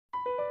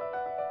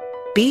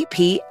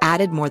BP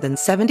added more than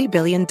 $70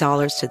 billion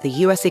to the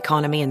U.S.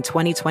 economy in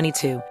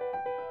 2022.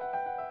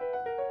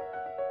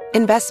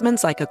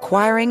 Investments like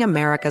acquiring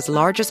America's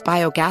largest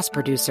biogas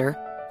producer,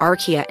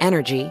 Archaea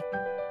Energy,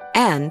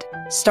 and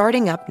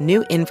starting up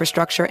new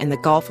infrastructure in the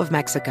Gulf of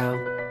Mexico.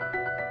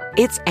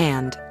 It's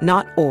and,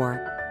 not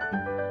or.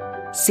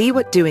 See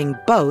what doing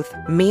both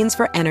means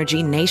for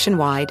energy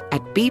nationwide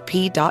at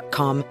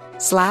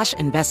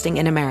bp.com/investing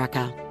in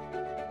America.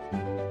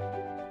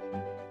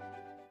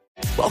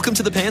 Welcome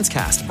to the Pants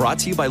Cast, brought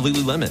to you by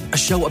Lululemon, a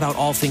show about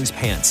all things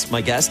pants.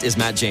 My guest is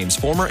Matt James,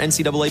 former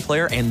NCAA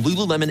player and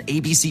Lululemon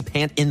ABC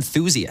pant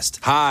enthusiast.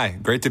 Hi,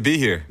 great to be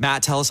here.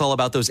 Matt, tell us all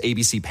about those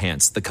ABC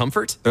pants. The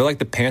comfort? They're like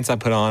the pants I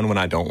put on when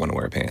I don't want to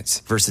wear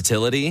pants.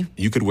 Versatility?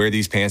 You could wear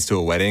these pants to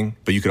a wedding,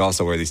 but you could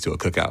also wear these to a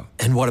cookout.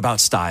 And what about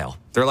style?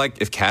 They're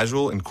like if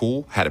casual and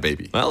cool had a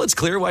baby. Well, it's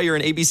clear why you're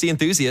an ABC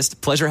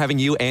enthusiast. Pleasure having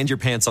you and your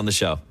pants on the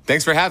show.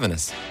 Thanks for having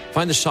us.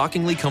 Find the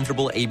shockingly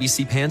comfortable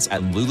ABC pants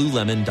at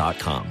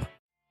Lululemon.com.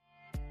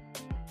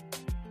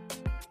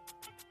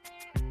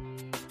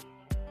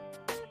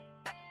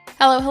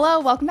 Hello.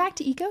 Welcome back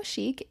to Eco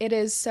Chic. It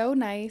is so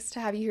nice to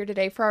have you here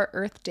today for our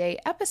Earth Day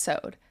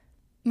episode.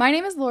 My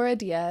name is Laura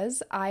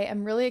Diaz. I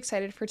am really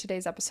excited for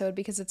today's episode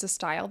because it's a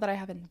style that I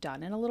haven't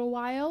done in a little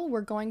while.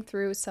 We're going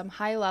through some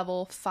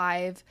high-level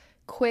 5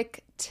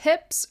 quick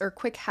tips or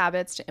quick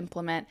habits to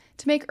implement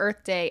to make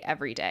Earth Day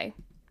every day.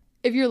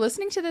 If you're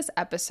listening to this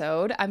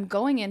episode, I'm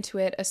going into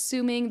it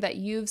assuming that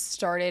you've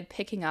started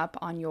picking up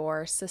on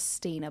your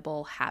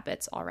sustainable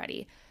habits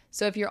already.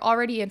 So if you're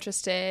already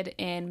interested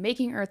in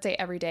making Earth Day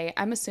every day,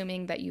 I'm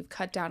assuming that you've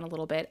cut down a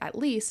little bit, at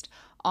least,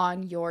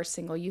 on your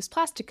single-use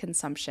plastic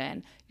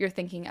consumption. You're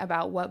thinking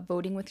about what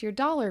voting with your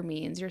dollar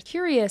means. You're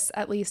curious,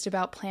 at least,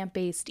 about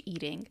plant-based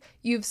eating.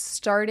 You've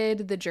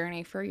started the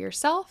journey for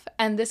yourself,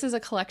 and this is a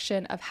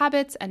collection of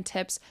habits and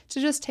tips to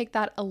just take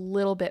that a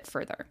little bit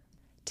further.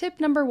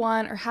 Tip number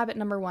 1, or habit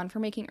number 1 for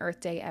making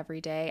Earth Day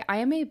every day, I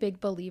am a big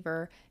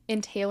believer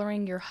in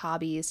tailoring your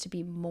hobbies to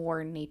be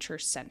more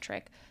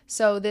nature-centric.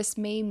 So this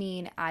may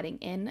mean adding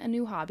in a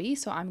new hobby.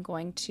 So I'm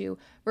going to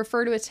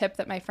refer to a tip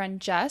that my friend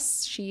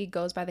Jess, she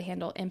goes by the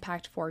handle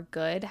Impact for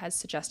Good, has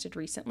suggested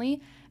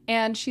recently.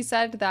 And she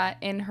said that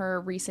in her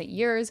recent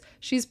years,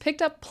 she's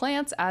picked up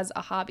plants as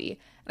a hobby.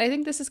 And I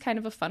think this is kind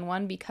of a fun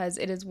one because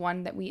it is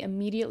one that we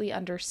immediately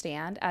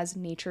understand as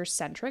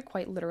nature-centric,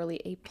 quite literally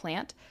a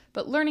plant.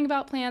 But learning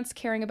about plants,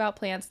 caring about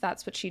plants,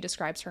 that's what she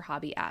describes her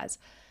hobby as.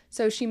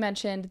 So she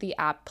mentioned the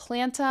app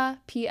Planta,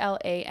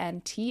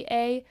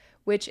 Planta,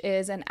 which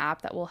is an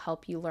app that will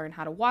help you learn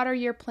how to water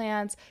your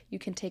plants. You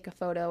can take a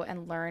photo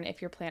and learn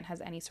if your plant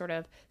has any sort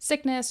of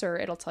sickness, or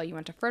it'll tell you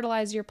when to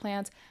fertilize your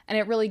plants. And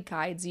it really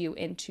guides you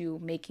into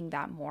making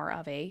that more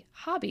of a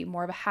hobby,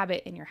 more of a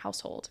habit in your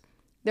household.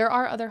 There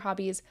are other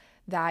hobbies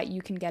that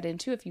you can get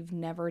into if you've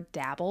never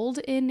dabbled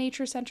in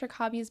nature-centric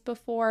hobbies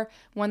before.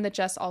 One that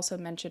Jess also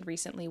mentioned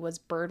recently was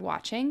bird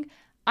watching.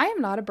 I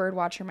am not a bird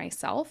watcher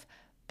myself,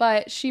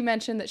 but she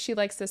mentioned that she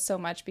likes this so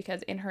much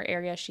because in her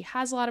area, she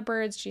has a lot of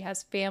birds. She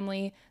has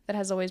family that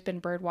has always been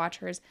bird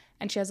watchers,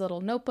 and she has a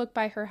little notebook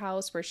by her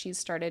house where she's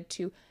started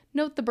to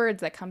note the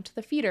birds that come to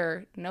the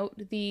feeder,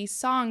 note the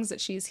songs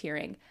that she's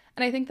hearing.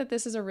 And I think that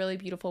this is a really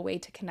beautiful way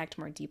to connect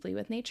more deeply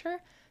with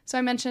nature. So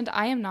I mentioned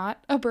I am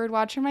not a bird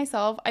watcher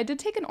myself. I did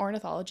take an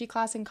ornithology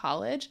class in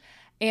college,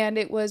 and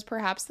it was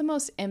perhaps the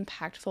most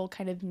impactful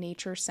kind of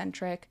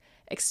nature-centric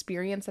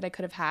experience that I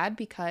could have had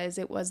because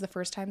it was the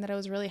first time that I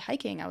was really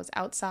hiking. I was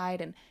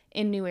outside and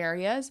in new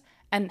areas,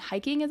 and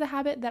hiking is a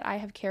habit that I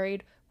have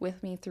carried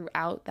with me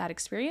throughout that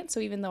experience.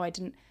 So even though I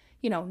didn't,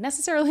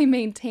 necessarily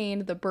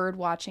maintain the bird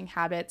watching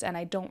habits and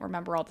I don't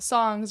remember all the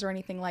songs or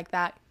anything like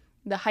that,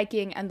 the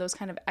hiking and those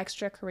kind of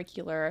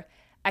extracurricular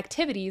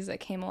activities that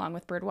came along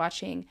with bird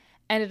watching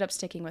ended up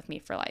sticking with me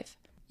for life.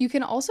 You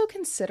can also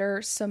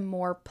consider some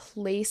more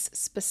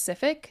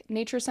place-specific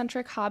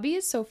nature-centric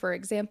hobbies. So for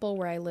example,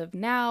 where I live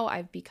now,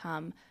 I've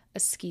become a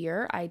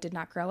skier. I did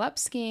not grow up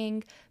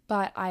skiing,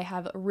 but I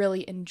have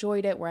really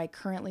enjoyed it where I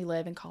currently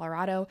live in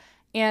Colorado.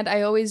 And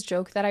I always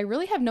joke that I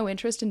really have no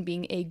interest in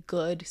being a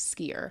good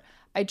skier.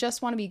 I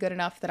just want to be good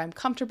enough that I'm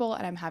comfortable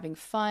and I'm having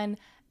fun,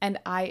 and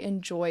I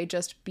enjoy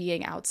just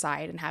being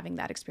outside and having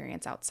that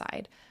experience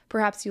outside.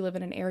 Perhaps you live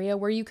in an area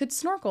where you could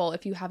snorkel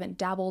if you haven't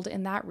dabbled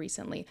in that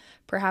recently.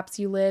 Perhaps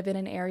you live in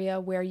an area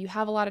where you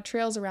have a lot of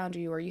trails around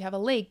you, or you have a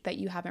lake that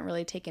you haven't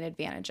really taken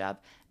advantage of.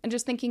 And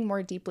just thinking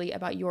more deeply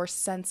about your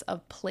sense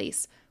of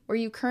place, where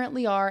you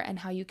currently are and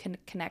how you can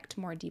connect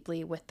more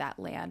deeply with that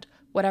land,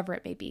 whatever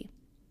it may be.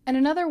 And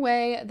another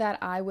way that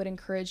I would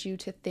encourage you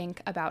to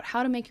think about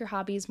how to make your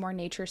hobbies more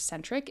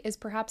nature-centric is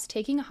perhaps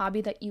taking a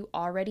hobby that you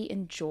already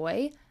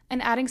enjoy and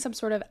adding some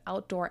sort of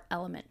outdoor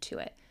element to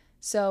it.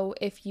 So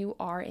if you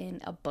are in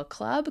a book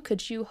club,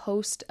 could you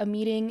host a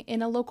meeting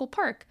in a local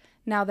park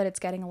now that it's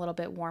getting a little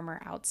bit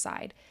warmer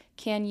outside?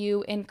 Can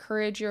you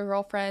encourage your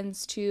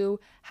girlfriends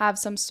to have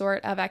some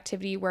sort of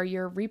activity where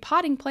you're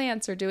repotting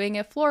plants or doing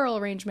a floral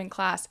arrangement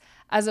class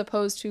as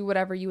opposed to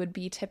whatever you would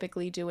be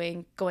typically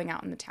doing going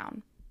out in the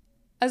town?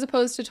 As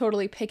opposed to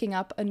totally picking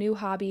up a new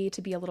hobby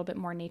to be a little bit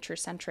more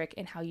nature-centric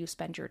in how you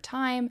spend your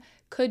time,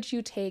 could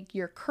you take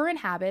your current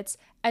habits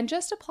and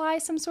just apply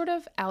some sort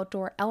of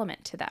outdoor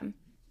element to them?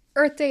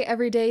 Earth Day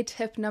Everyday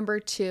tip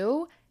number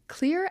 2,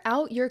 clear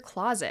out your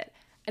closet.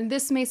 And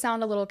this may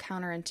sound a little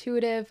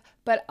counterintuitive,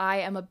 but I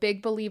am a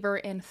big believer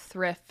in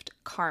thrift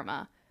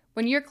karma.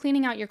 When you're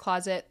cleaning out your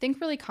closet,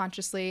 think really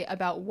consciously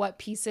about what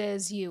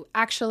pieces you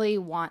actually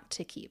want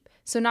to keep.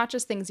 So not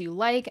just things you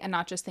like and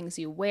not just things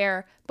you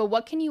wear, but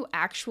what can you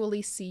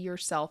actually see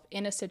yourself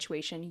in a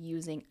situation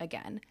using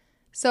again?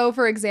 So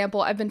for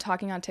example, I've been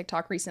talking on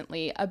TikTok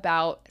recently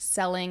about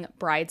selling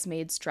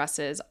bridesmaids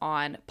dresses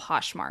on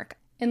Poshmark.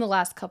 In the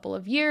last couple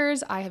of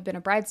years, I have been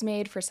a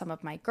bridesmaid for some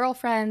of my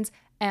girlfriends,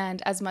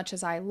 and as much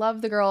as I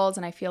love the girls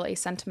and I feel a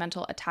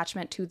sentimental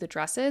attachment to the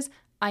dresses,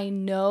 I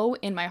know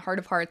in my heart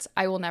of hearts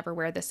I will never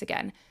wear this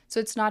again. So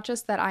it's not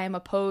just that I am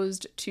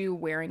opposed to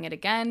wearing it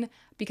again,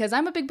 because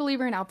I'm a big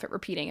believer in outfit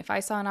repeating. If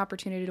I saw an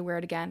opportunity to wear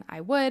it again,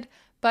 I would.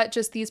 But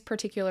just these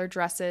particular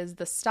dresses,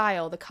 the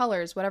style, the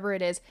colors, whatever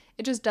it is,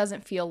 it just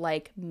doesn't feel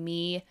like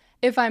me.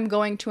 If I'm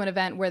going to an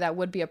event where that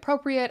would be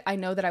appropriate, I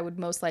know that I would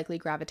most likely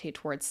gravitate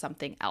towards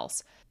something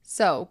else.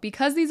 So,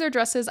 because these are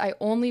dresses I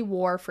only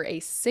wore for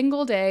a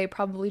single day,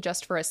 probably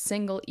just for a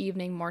single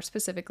evening more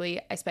specifically,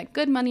 I spent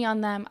good money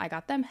on them, I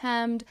got them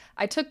hemmed,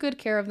 I took good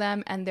care of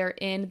them, and they're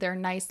in their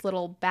nice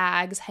little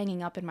bags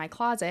hanging up in my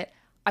closet.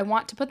 I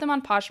want to put them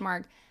on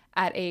Poshmark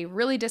at a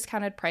really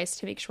discounted price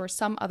to make sure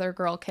some other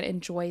girl can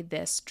enjoy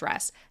this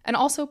dress, and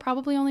also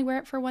probably only wear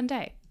it for one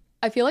day.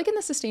 I feel like in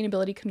the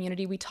sustainability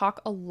community, we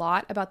talk a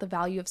lot about the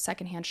value of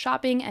secondhand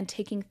shopping and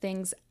taking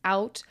things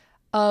out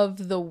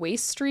of the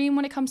waste stream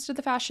when it comes to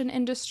the fashion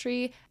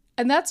industry.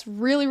 And that's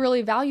really,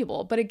 really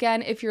valuable. But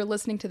again, if you're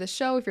listening to the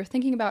show, if you're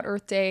thinking about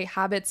Earth Day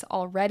habits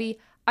already,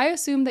 I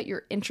assume that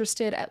you're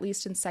interested at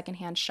least in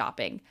secondhand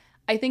shopping.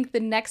 I think the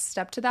next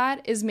step to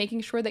that is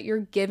making sure that you're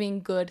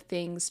giving good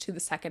things to the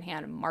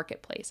secondhand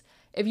marketplace.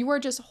 If you are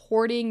just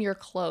hoarding your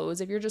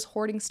clothes, if you're just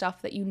hoarding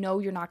stuff that you know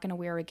you're not going to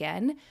wear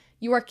again,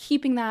 you are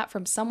keeping that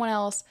from someone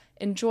else,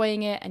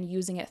 enjoying it and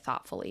using it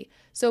thoughtfully.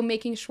 So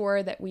making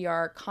sure that we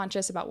are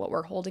conscious about what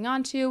we're holding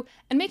on to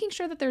and making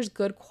sure that there's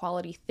good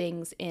quality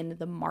things in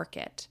the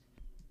market.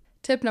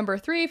 Tip number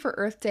 3 for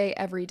Earth Day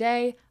every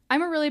day.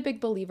 I'm a really big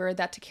believer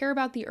that to care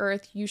about the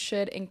earth, you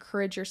should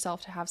encourage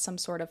yourself to have some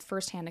sort of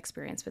firsthand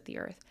experience with the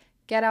earth.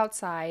 Get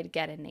outside,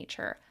 get in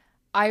nature.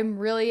 I'm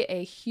really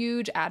a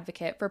huge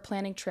advocate for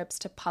planning trips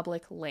to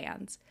public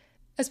lands,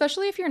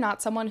 especially if you're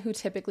not someone who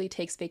typically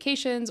takes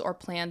vacations or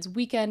plans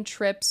weekend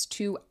trips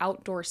to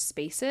outdoor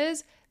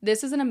spaces.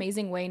 This is an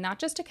amazing way not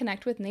just to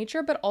connect with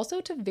nature, but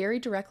also to very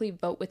directly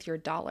vote with your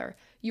dollar.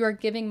 You are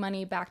giving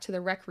money back to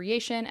the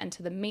recreation and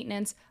to the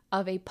maintenance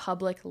of a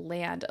public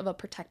land, of a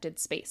protected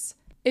space.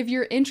 If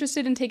you're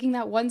interested in taking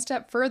that one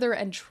step further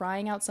and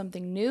trying out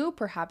something new,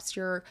 perhaps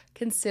you're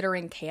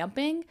considering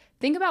camping,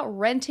 think about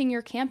renting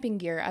your camping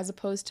gear as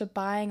opposed to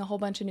buying a whole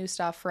bunch of new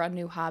stuff for a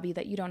new hobby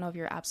that you don't know if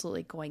you're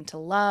absolutely going to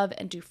love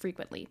and do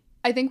frequently.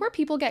 I think where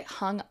people get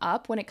hung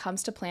up when it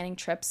comes to planning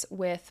trips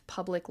with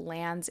public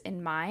lands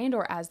in mind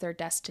or as their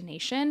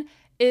destination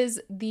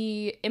is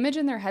the image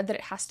in their head that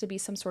it has to be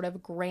some sort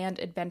of grand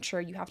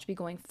adventure. You have to be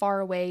going far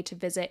away to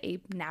visit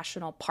a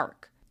national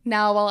park.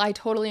 Now, while I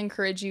totally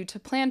encourage you to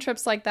plan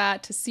trips like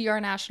that, to see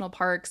our national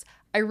parks,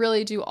 I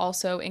really do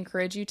also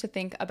encourage you to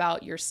think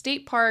about your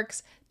state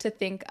parks, to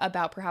think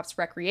about perhaps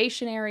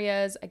recreation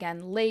areas,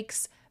 again,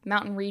 lakes,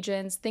 mountain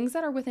regions, things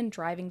that are within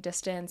driving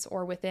distance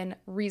or within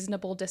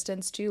reasonable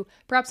distance to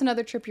perhaps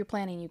another trip you're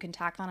planning. You can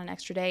tack on an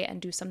extra day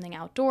and do something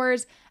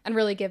outdoors and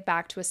really give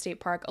back to a state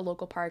park, a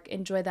local park,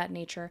 enjoy that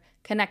nature,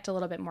 connect a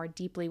little bit more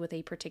deeply with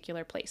a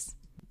particular place.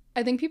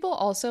 I think people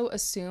also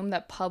assume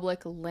that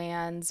public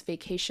lands,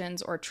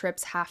 vacations, or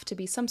trips have to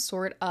be some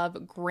sort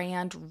of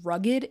grand,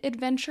 rugged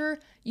adventure.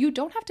 You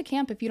don't have to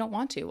camp if you don't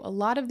want to. A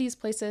lot of these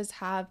places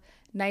have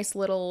nice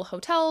little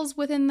hotels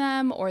within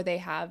them, or they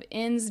have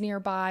inns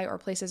nearby or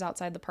places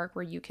outside the park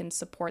where you can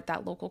support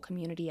that local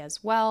community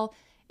as well.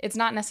 It's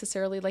not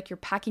necessarily like you're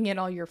packing in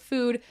all your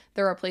food.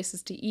 There are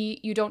places to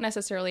eat. You don't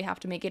necessarily have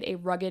to make it a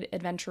rugged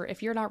adventure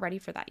if you're not ready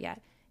for that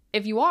yet.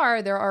 If you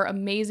are, there are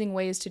amazing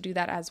ways to do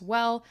that as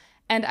well.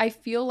 And I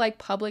feel like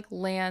public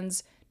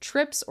lands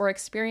trips or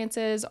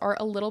experiences are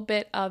a little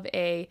bit of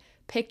a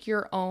pick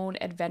your own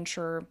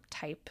adventure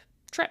type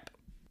trip.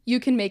 You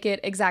can make it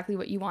exactly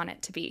what you want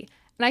it to be.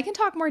 And I can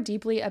talk more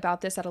deeply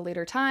about this at a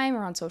later time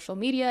or on social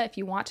media if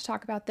you want to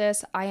talk about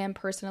this. I am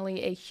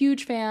personally a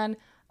huge fan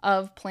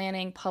of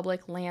planning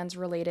public lands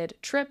related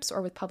trips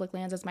or with public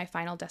lands as my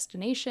final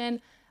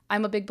destination.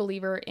 I'm a big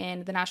believer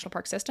in the national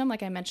park system.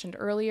 Like I mentioned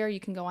earlier,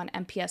 you can go on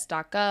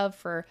nps.gov.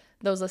 For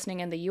those listening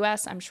in the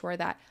US, I'm sure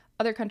that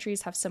Other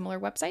countries have similar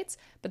websites,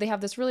 but they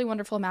have this really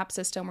wonderful map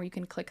system where you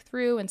can click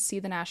through and see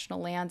the national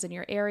lands in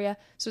your area.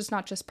 So it's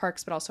not just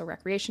parks, but also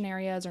recreation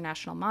areas or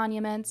national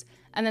monuments.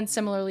 And then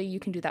similarly, you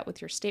can do that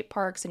with your state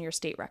parks and your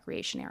state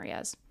recreation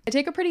areas. I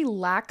take a pretty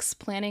lax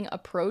planning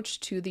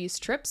approach to these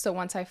trips. So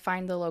once I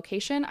find the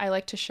location, I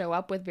like to show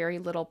up with very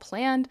little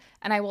planned,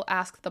 and I will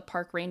ask the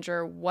park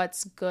ranger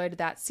what's good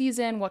that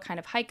season, what kind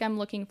of hike I'm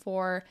looking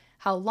for,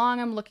 how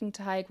long I'm looking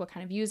to hike, what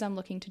kind of views I'm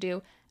looking to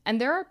do. And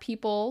there are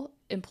people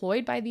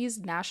employed by these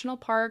national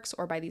parks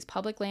or by these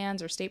public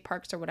lands or state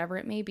parks or whatever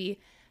it may be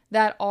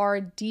that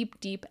are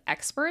deep, deep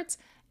experts.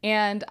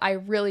 And I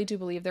really do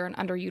believe they're an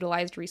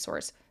underutilized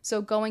resource.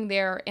 So going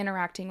there,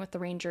 interacting with the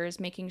rangers,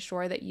 making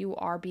sure that you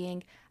are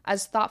being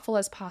as thoughtful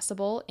as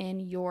possible in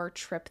your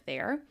trip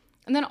there.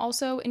 And then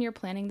also in your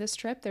planning this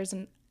trip, there's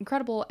an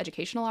incredible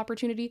educational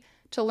opportunity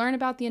to learn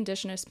about the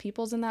indigenous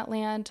peoples in that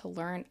land, to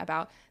learn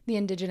about the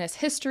indigenous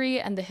history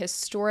and the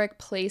historic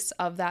place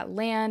of that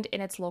land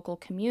in its local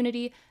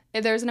community.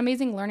 There's an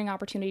amazing learning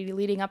opportunity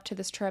leading up to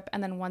this trip,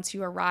 and then once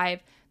you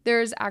arrive,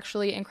 there's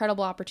actually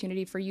incredible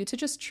opportunity for you to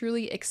just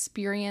truly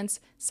experience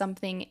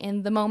something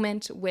in the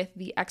moment with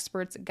the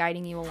experts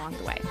guiding you along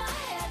the way.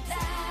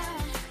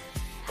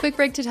 Quick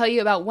break to tell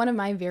you about one of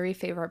my very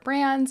favorite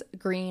brands,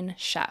 Green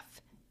Chef.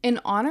 In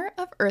honor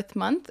of Earth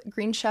Month,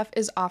 Green Chef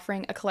is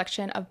offering a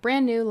collection of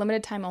brand new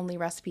limited time only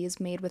recipes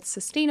made with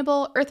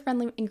sustainable,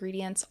 earth-friendly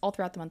ingredients all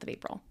throughout the month of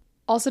April.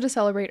 Also to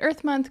celebrate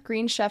Earth Month,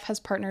 Green Chef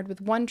has partnered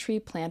with One Tree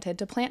Planted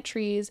to plant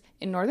trees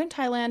in northern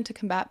Thailand to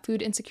combat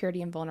food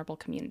insecurity in vulnerable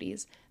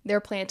communities.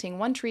 They're planting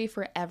one tree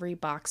for every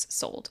box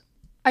sold.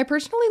 I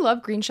personally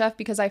love Green Chef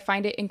because I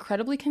find it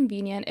incredibly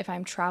convenient if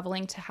I'm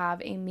traveling to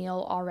have a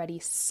meal already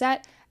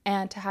set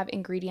and to have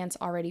ingredients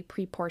already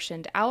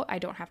pre-portioned out. I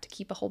don't have to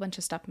keep a whole bunch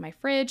of stuff in my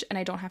fridge, and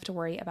I don't have to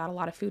worry about a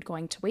lot of food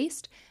going to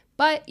waste.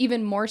 But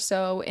even more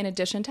so, in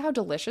addition to how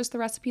delicious the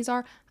recipes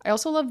are, I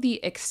also love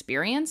the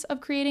experience of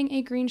creating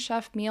a Green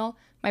Chef meal.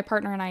 My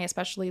partner and I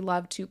especially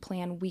love to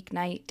plan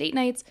weeknight date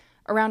nights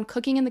around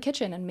cooking in the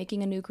kitchen and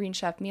making a new Green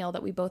Chef meal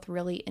that we both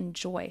really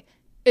enjoy.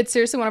 It's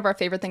seriously one of our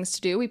favorite things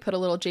to do. We put a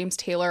little James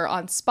Taylor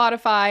on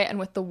Spotify, and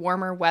with the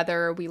warmer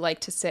weather, we like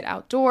to sit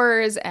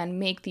outdoors and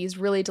make these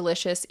really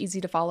delicious,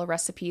 easy to follow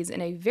recipes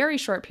in a very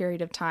short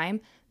period of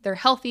time. They're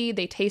healthy,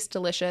 they taste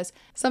delicious.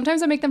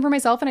 Sometimes I make them for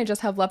myself and I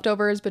just have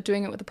leftovers, but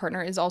doing it with a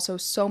partner is also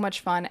so much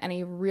fun and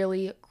a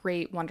really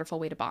great, wonderful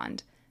way to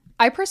bond.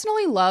 I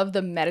personally love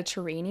the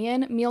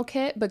Mediterranean meal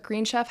kit, but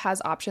Green Chef has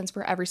options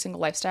for every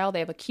single lifestyle. They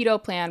have a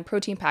keto plan,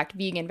 protein-packed,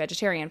 vegan,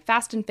 vegetarian,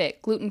 fast and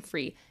fit,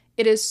 gluten-free.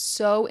 It is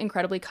so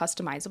incredibly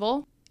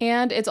customizable.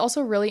 And it's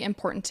also really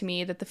important to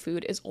me that the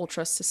food is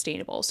ultra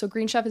sustainable. So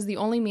Green Chef is the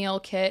only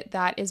meal kit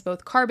that is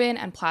both carbon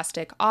and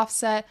plastic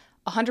offset.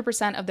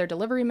 100% of their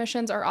delivery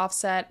emissions are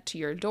offset to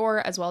your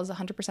door, as well as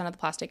 100% of the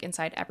plastic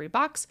inside every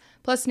box.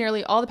 Plus,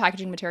 nearly all the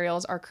packaging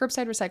materials are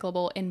curbside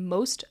recyclable in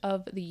most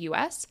of the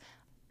US.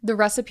 The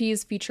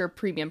recipes feature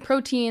premium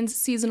proteins,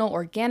 seasonal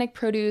organic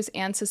produce,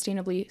 and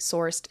sustainably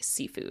sourced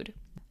seafood.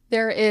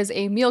 There is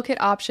a meal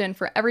kit option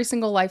for every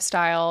single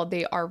lifestyle.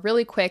 They are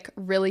really quick,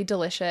 really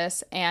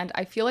delicious, and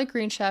I feel like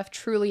Green Chef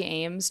truly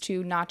aims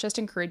to not just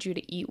encourage you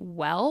to eat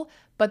well,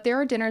 but there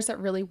are dinners that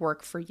really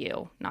work for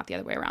you, not the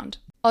other way around.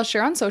 I'll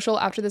share on social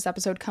after this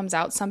episode comes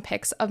out some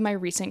pics of my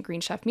recent Green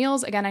Chef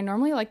meals. Again, I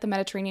normally like the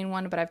Mediterranean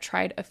one, but I've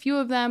tried a few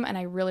of them and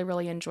I really,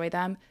 really enjoy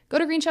them. Go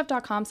to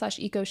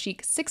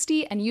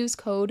greenchef.com/ecochic60 and use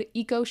code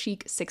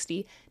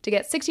ecochic60 to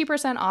get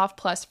 60% off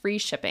plus free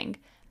shipping.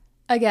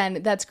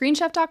 Again, that's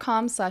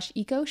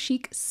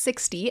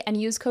greenchef.com/ecochic60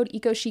 and use code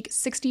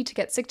ecochic60 to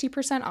get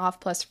 60% off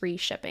plus free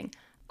shipping.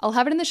 I'll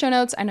have it in the show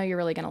notes. I know you're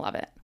really going to love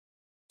it.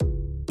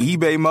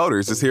 eBay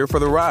Motors is here for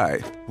the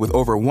ride. With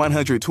over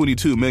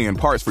 122 million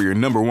parts for your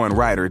number one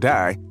ride or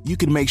die, you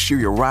can make sure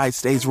your ride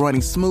stays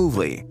running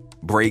smoothly.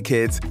 Brake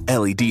kits,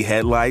 LED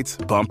headlights,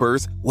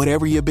 bumpers,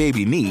 whatever your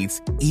baby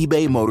needs,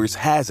 eBay Motors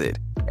has it.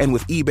 And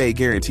with eBay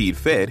Guaranteed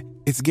Fit,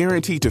 it's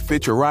guaranteed to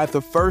fit your ride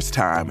the first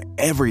time,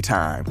 every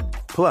time.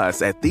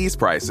 Plus, at these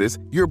prices,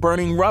 you're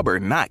burning rubber,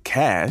 not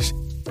cash.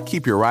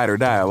 Keep your ride or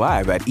die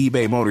alive at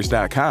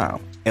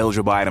ebaymotors.com.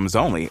 Eligible items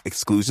only.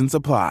 Exclusions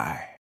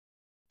apply.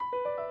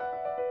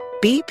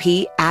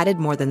 BP added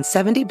more than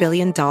 $70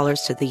 billion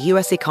to the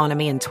U.S.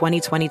 economy in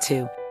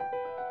 2022.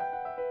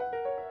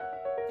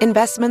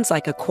 Investments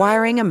like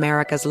acquiring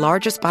America's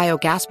largest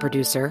biogas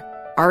producer,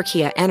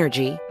 Archaea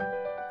Energy,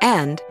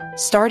 and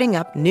starting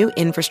up new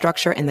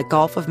infrastructure in the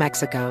Gulf of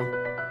Mexico.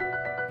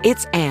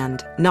 It's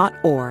and, not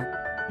or.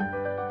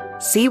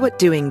 See what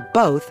doing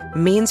both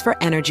means for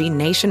energy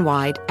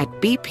nationwide at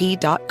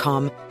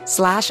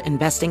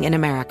bp.com/investing in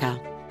America.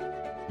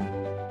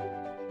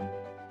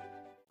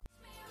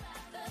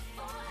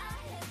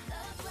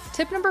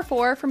 Tip number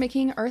 4 for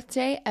making Earth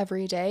Day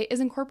every day is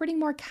incorporating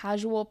more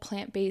casual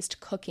plant-based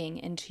cooking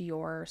into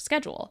your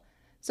schedule.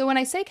 So when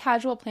I say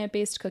casual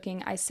plant-based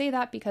cooking, I say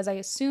that because I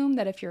assume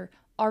that if you're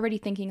already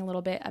thinking a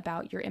little bit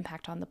about your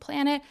impact on the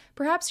planet,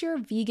 perhaps you're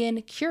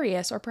vegan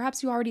curious, or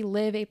perhaps you already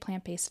live a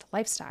plant-based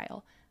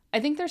lifestyle. I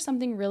think there's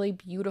something really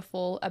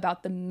beautiful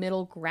about the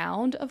middle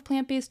ground of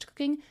plant-based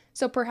cooking.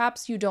 So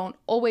perhaps you don't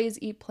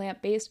always eat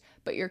plant-based,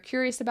 but you're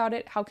curious about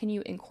it. How can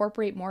you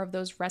incorporate more of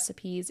those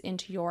recipes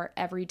into your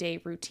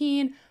everyday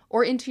routine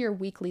or into your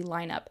weekly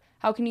lineup?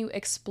 How can you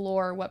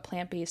explore what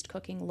plant-based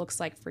cooking looks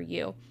like for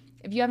you?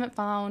 If you haven't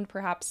found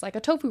perhaps like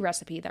a tofu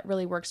recipe that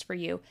really works for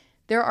you,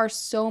 there are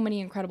so many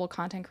incredible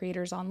content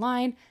creators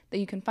online that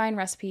you can find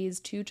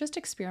recipes to just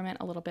experiment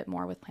a little bit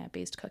more with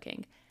plant-based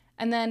cooking.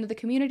 And then the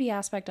community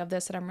aspect of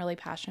this that I'm really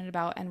passionate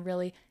about and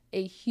really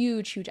a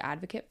huge, huge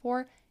advocate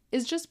for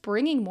is just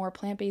bringing more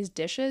plant-based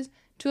dishes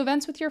to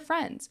events with your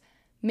friends.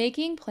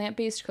 Making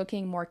plant-based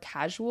cooking more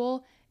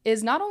casual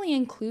is not only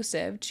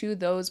inclusive to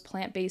those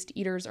plant-based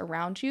eaters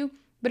around you,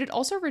 but it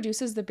also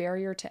reduces the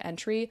barrier to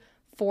entry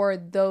for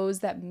those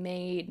that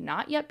may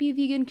not yet be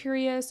vegan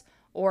curious,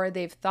 or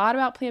they've thought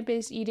about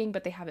plant-based eating,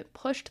 but they haven't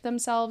pushed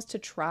themselves to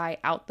try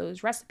out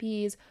those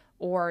recipes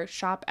or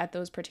shop at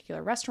those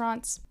particular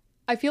restaurants.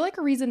 I feel like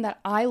a reason that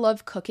I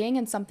love cooking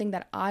and something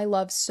that I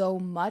love so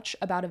much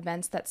about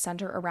events that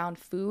center around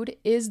food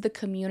is the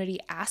community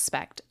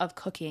aspect of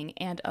cooking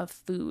and of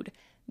food.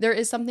 There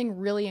is something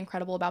really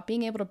incredible about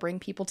being able to bring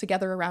people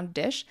together around a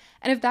dish,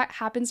 and if that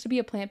happens to be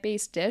a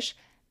plant-based dish,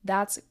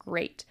 that's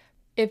great.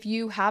 If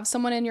you have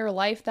someone in your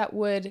life that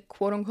would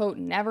quote unquote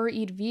never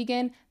eat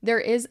vegan, there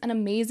is an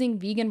amazing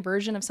vegan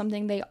version of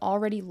something they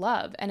already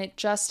love, and it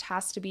just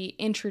has to be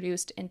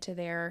introduced into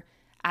their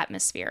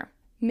atmosphere.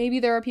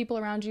 Maybe there are people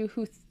around you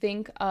who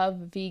think of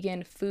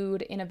vegan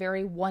food in a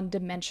very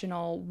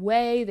one-dimensional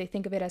way. They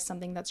think of it as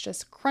something that's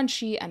just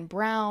crunchy and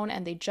brown,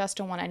 and they just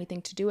don't want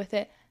anything to do with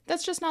it.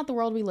 That's just not the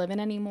world we live in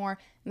anymore,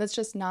 and that's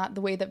just not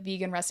the way that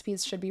vegan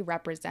recipes should be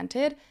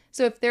represented.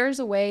 So if there's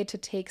a way to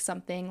take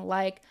something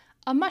like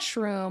a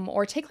mushroom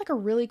or take like a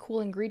really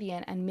cool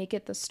ingredient and make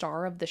it the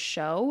star of the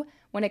show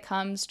when it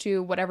comes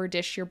to whatever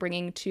dish you're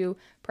bringing to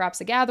perhaps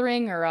a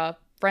gathering or a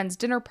friend's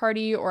dinner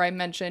party, or I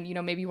mentioned,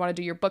 maybe you want to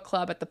do your book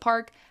club at the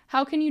park,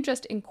 how can you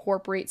just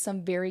incorporate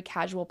some very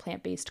casual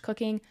plant-based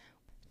cooking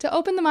to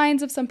open the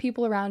minds of some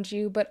people around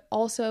you, but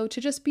also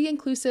to just be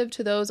inclusive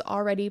to those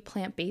already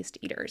plant-based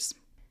eaters?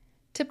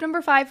 Tip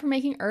number 5 for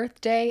making Earth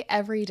Day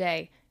every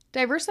day: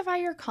 diversify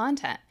your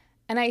content.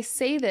 And I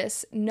say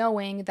this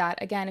knowing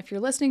that, again, if you're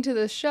listening to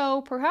this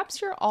show,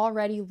 perhaps you're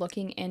already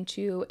looking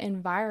into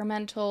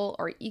environmental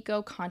or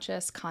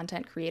eco-conscious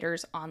content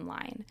creators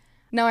online.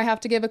 Now, I have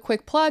to give a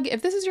quick plug.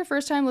 If this is your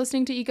first time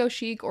listening to Eco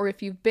Chic, or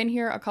if you've been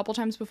here a couple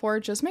times before,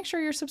 just make sure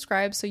you're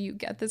subscribed so you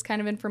get this kind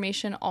of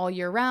information all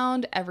year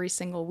round, every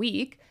single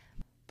week.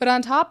 But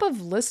on top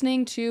of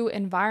listening to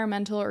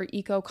environmental or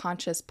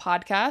eco-conscious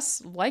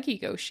podcasts like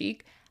Eco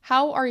Chic,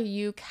 how are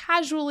you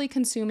casually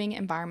consuming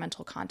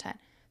environmental content?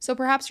 So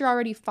perhaps you're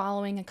already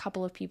following a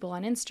couple of people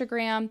on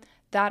Instagram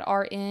that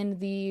are in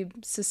the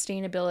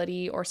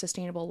sustainability or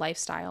sustainable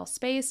lifestyle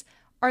space.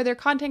 Are there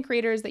content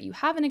creators that you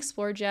haven't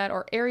explored yet,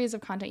 or areas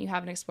of content you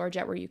haven't explored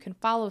yet where you can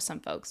follow some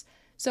folks?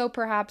 So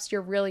perhaps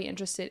you're really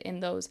interested in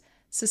those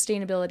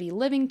sustainability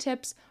living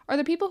tips. Are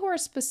there people who are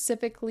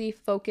specifically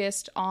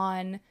focused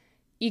on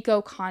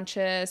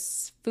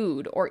eco-conscious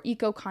food or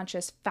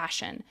eco-conscious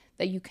fashion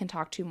that you can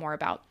talk to more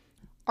about?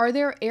 Are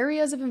there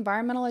areas of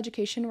environmental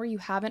education where you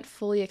haven't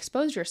fully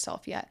exposed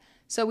yourself yet?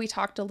 So we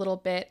talked a little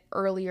bit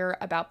earlier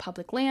about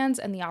public lands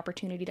and the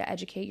opportunity to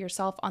educate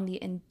yourself on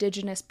the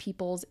indigenous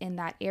peoples in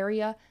that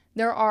area.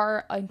 There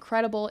are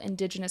incredible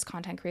indigenous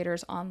content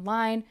creators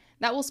online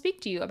that will speak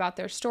to you about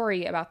their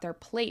story, about their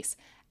place,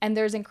 and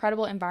there's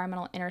incredible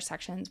environmental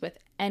intersections with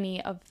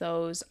any of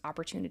those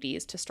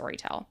opportunities to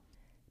storytell.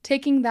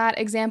 Taking that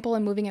example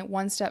and moving it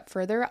one step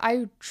further,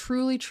 I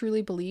truly,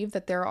 truly believe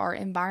that there are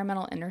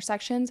environmental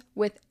intersections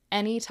with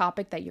any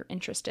topic that you're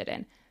interested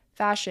in.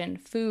 Fashion,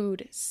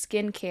 food,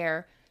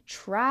 skincare,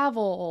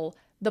 travel,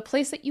 the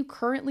place that you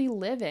currently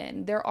live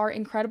in. There are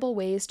incredible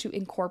ways to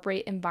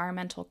incorporate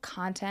environmental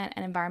content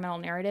and environmental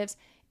narratives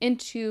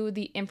into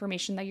the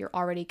information that you're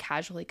already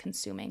casually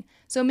consuming.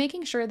 So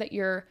making sure that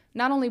you're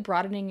not only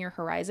broadening your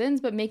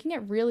horizons, but making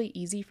it really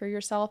easy for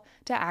yourself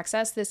to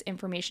access this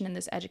information and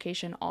this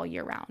education all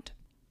year round.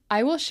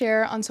 I will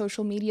share on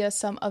social media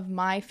some of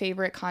my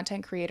favorite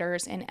content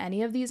creators in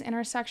any of these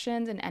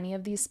intersections, in any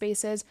of these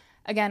spaces.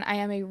 Again, I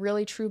am a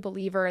really true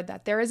believer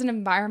that there is an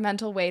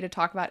environmental way to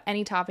talk about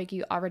any topic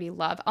you already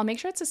love. I'll make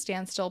sure it's a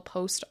standstill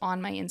post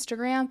on my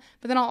Instagram,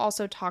 but then I'll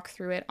also talk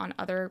through it on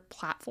other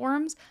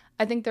platforms.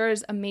 I think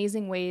there's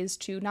amazing ways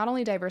to not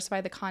only diversify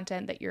the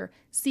content that you're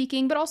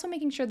seeking, but also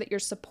making sure that you're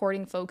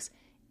supporting folks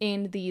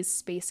in these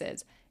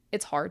spaces.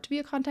 It's hard to be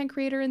a content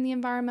creator in the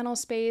environmental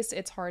space.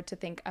 It's hard to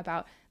think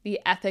about the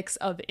ethics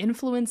of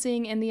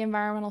influencing in the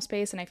environmental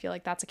space, and I feel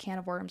like that's a can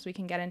of worms we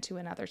can get into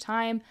another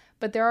time.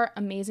 But there are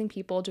amazing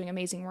people doing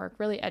amazing work,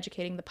 really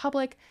educating the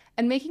public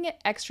and making it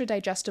extra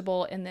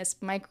digestible in this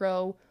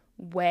micro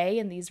way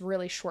in these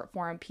really short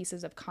form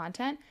pieces of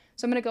content.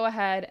 So I'm going to go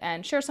ahead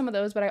and share some of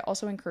those, but I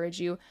also encourage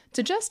you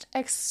to just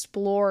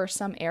explore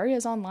some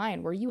areas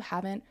online where you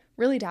haven't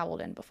really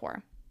dabbled in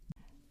before.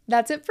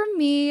 That's it from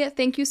me.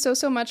 Thank you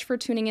so much for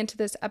tuning into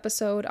this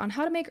episode on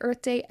how to make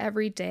Earth Day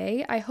every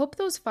day. I hope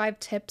those 5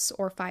 tips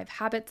or 5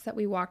 habits that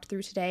we walked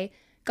through today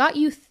got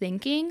you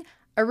thinking.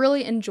 I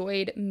really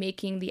enjoyed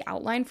making the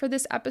outline for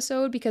this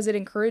episode because it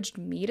encouraged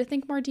me to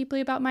think more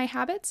deeply about my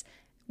habits.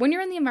 When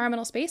you're in the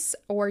environmental space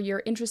or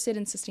you're interested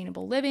in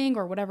sustainable living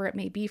or whatever it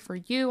may be for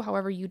you,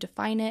 however you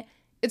define it,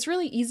 it's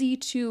really easy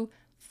to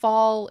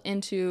fall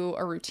into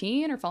a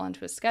routine or fall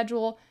into a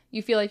schedule.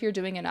 You feel like you're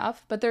doing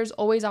enough, but there's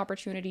always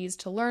opportunities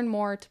to learn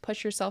more, to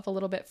push yourself a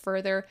little bit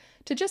further,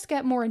 to just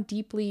get more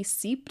deeply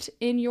seeped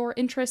in your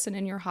interests and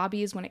in your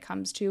hobbies when it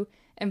comes to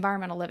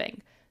environmental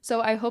living.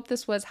 So I hope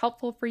this was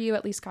helpful for you,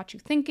 at least got you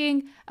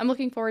thinking. I'm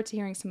looking forward to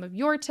hearing some of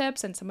your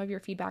tips and some of your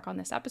feedback on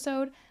this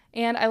episode,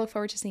 and I look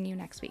forward to seeing you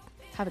next week.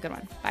 Have a good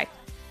one. Bye.